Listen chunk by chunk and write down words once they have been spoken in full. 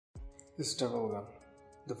Staple gun.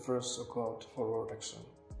 The first so-called forward action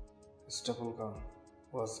staple gun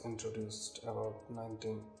was introduced about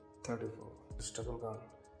 1934. The staple gun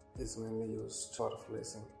is mainly used for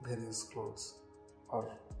placing various clothes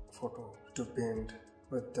or photo to bend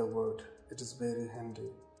with the wood. It is very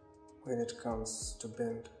handy when it comes to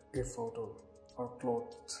bend a photo or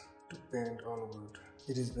cloth to bend on wood.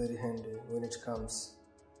 It is very handy when it comes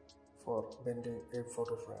for bending a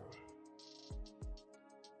photo frame.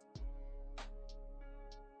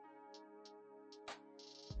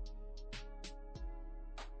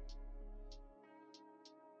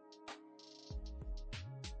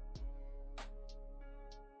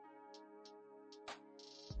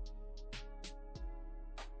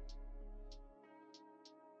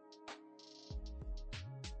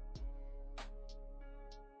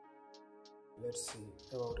 Let's see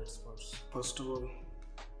about its parts. First of all,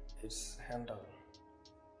 its handle,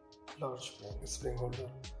 large pin, spring holder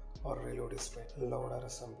or reload spring, loader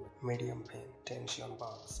assembly, medium pin, tension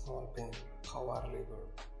bar, small pin, power lever,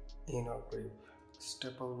 inner grip,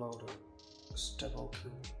 staple loader, staple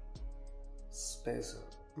cube, spacer,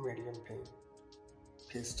 medium pin,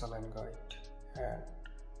 pistol and guide, and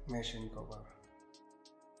machine cover.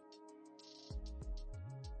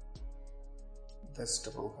 The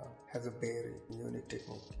staple gun has a very unique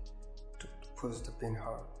technique to push the pin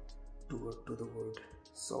hard to the wood.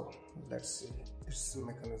 So let's see its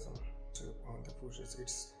mechanism. So when it pushes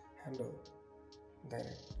its handle, then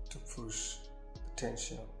to push the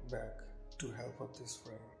tension back to help of this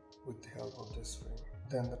frame. With the help of this frame,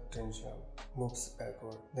 then the tension moves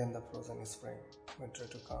backward. Then the frozen spring will try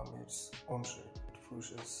to calm its own shape. It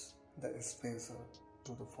pushes the spacer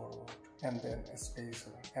to the forward, and then a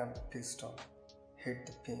spacer and the piston hit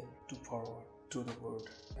the pin to forward to the wood,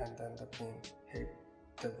 and then the pin hit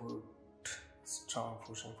the wood, strong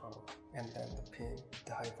pushing forward, and then the pin,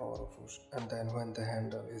 the high power of push. And then when the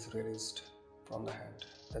handle is released from the hand,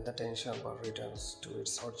 then the tension bar returns to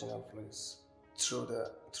its original place through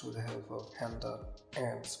the help of handle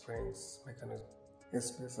and springs mechanism. A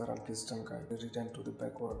spacer and piston guide return to the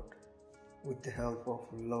backward with the help of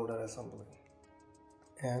loader assembly,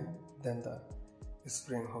 and then the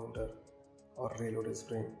spring holder or reload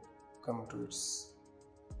spring come to its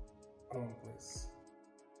own place.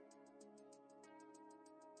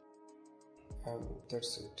 And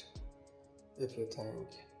that's it. If you think,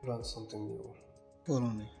 learn something new, follow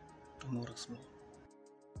me to more explore.